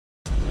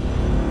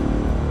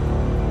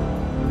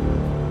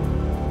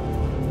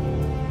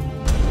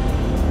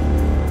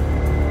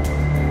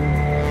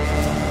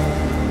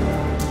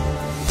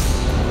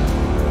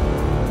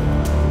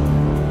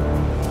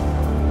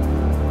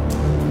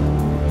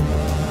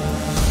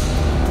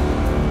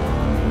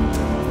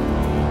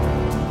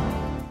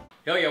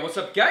Hell yeah, what's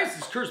up guys?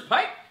 This is Curse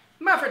Pike.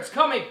 My friends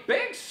call me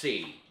Big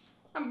C.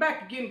 I'm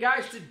back again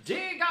guys.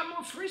 Today I got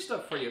more free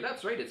stuff for you.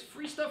 That's right, it's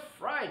Free Stuff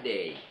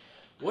Friday.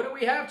 What do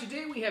we have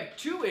today? We have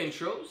two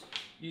intros.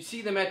 You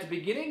see them at the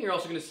beginning. You're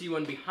also going to see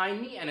one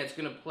behind me, and it's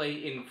going to play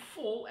in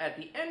full at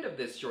the end of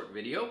this short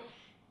video.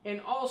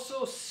 And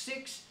also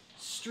 6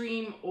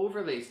 stream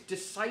overlays.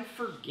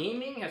 Decipher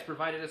Gaming has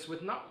provided us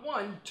with not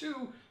 1,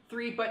 2,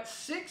 3, but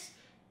 6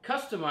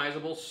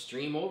 customizable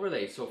stream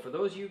overlays. So for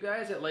those of you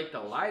guys that like to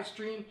live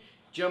stream,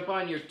 jump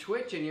on your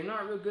Twitch, and you're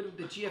not real good with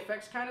the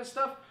GFX kind of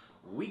stuff,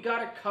 we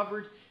got it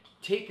covered.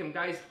 Take them,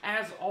 guys.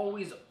 As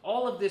always,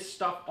 all of this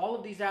stuff, all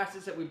of these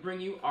assets that we bring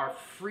you are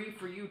free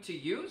for you to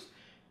use.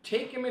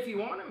 Take them if you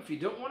want them. If you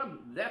don't want them,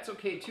 that's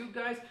okay too,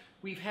 guys.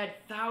 We've had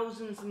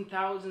thousands and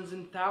thousands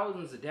and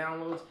thousands of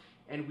downloads,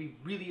 and we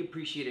really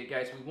appreciate it,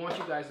 guys. We want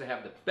you guys to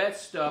have the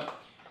best stuff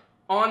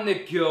on the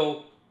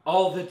go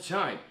all the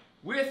time.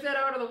 With that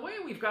out of the way,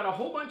 we've got a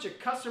whole bunch of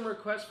custom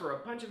requests for a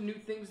bunch of new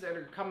things that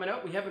are coming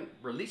out. We haven't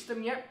released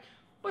them yet,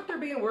 but they're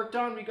being worked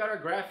on. We got our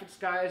graphics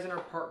guys and our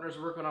partners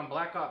working on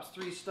Black Ops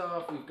 3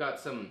 stuff. We've got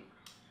some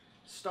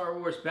Star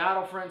Wars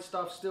Battlefront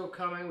stuff still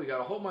coming. We got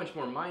a whole bunch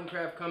more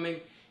Minecraft coming.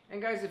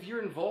 And guys, if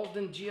you're involved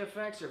in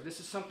GFX, or if this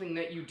is something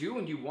that you do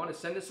and you want to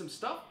send us some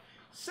stuff,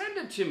 send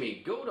it to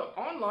me. Go to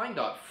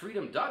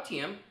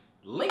online.freedom.tm,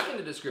 link in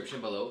the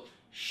description below.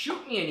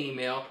 Shoot me an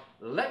email.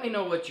 Let me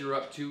know what you're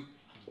up to.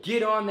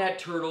 Get on that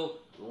turtle.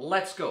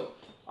 Let's go.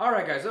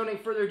 Alright guys, without any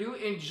further ado,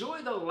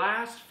 enjoy the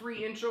last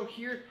free intro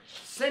here.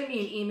 Send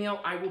me an email.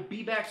 I will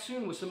be back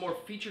soon with some more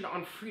featured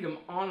on Freedom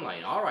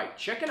Online. Alright,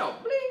 check it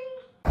out. Bling!